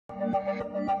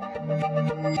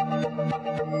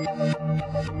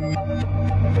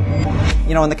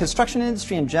You know, in the construction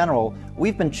industry in general,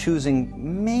 we've been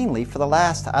choosing mainly for the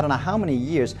last, I don't know how many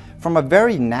years, from a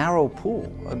very narrow pool,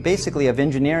 basically of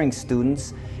engineering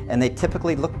students, and they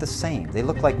typically look the same. They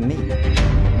look like me.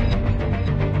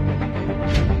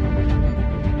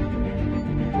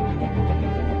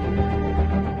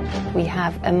 We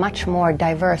have a much more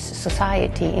diverse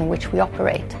society in which we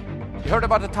operate. You heard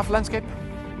about the tough landscape?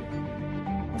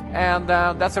 And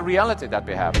that's a reality that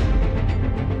we have.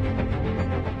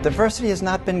 Diversity has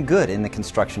not been good in the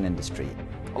construction industry.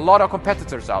 A lot of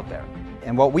competitors out there.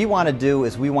 And what we want to do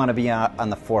is we want to be on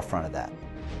the forefront of that.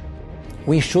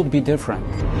 We should be different.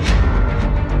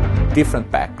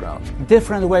 Different backgrounds.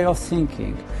 Different way of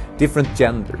thinking. Different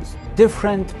genders.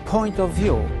 Different point of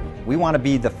view. We want to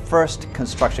be the first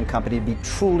construction company to be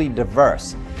truly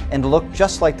diverse and look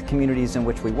just like the communities in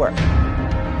which we work.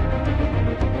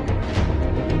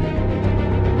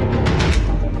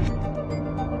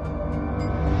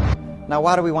 Now,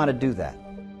 why do we want to do that?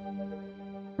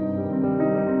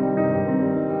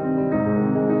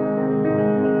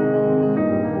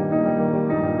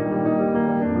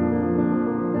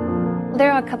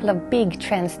 There are a couple of big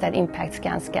trends that impact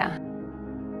Skanska.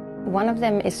 One of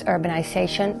them is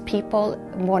urbanization. People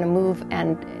want to move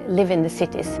and live in the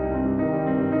cities.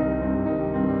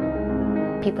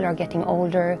 People are getting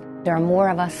older. There are more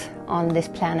of us on this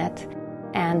planet.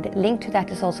 And linked to that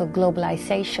is also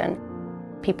globalization.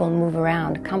 People move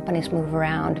around, companies move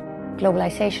around.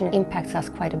 Globalization impacts us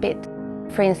quite a bit.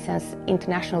 For instance,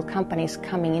 international companies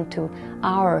coming into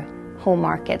our home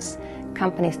markets,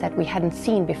 companies that we hadn't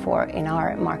seen before in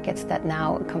our markets that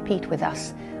now compete with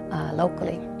us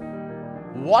locally.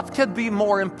 What could be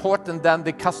more important than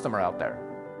the customer out there?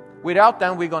 Without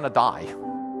them, we're going to die.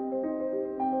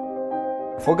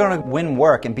 If we're going to win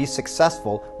work and be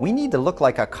successful, we need to look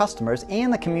like our customers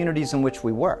and the communities in which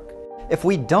we work. If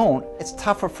we don't, it's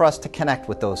tougher for us to connect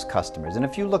with those customers. And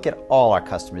if you look at all our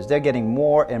customers, they're getting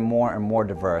more and more and more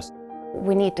diverse.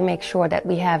 We need to make sure that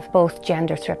we have both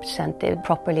genders represented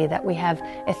properly, that we have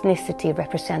ethnicity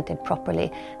represented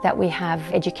properly, that we have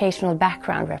educational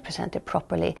background represented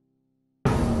properly.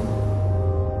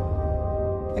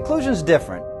 Inclusion is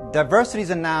different. Diversity is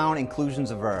a noun, inclusion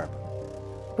is a verb.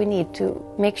 We need to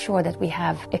make sure that we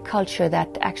have a culture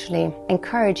that actually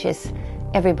encourages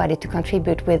everybody to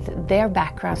contribute with their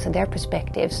backgrounds and their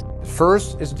perspectives.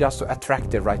 First is just to attract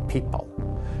the right people.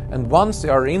 And once they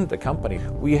are in the company,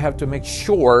 we have to make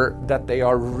sure that they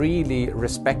are really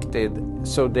respected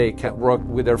so they can work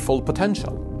with their full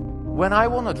potential. When I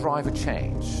want to drive a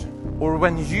change, or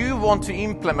when you want to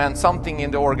implement something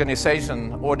in the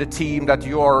organization or the team that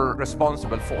you are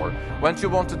responsible for, when you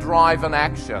want to drive an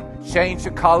action, change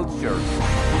a culture,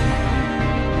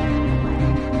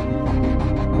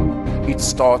 it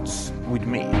starts with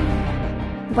me.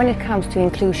 When it comes to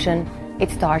inclusion, it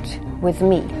starts with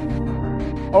me.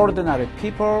 Ordinary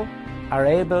people are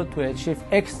able to achieve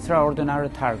extraordinary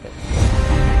targets.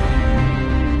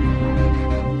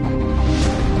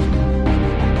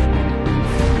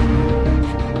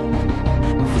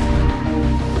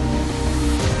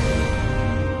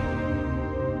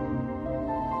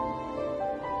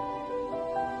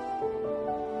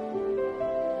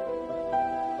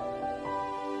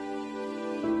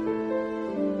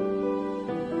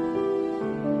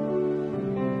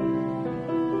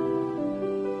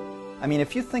 I mean,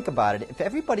 if you think about it, if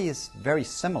everybody is very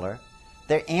similar,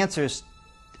 their answers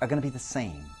are going to be the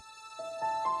same.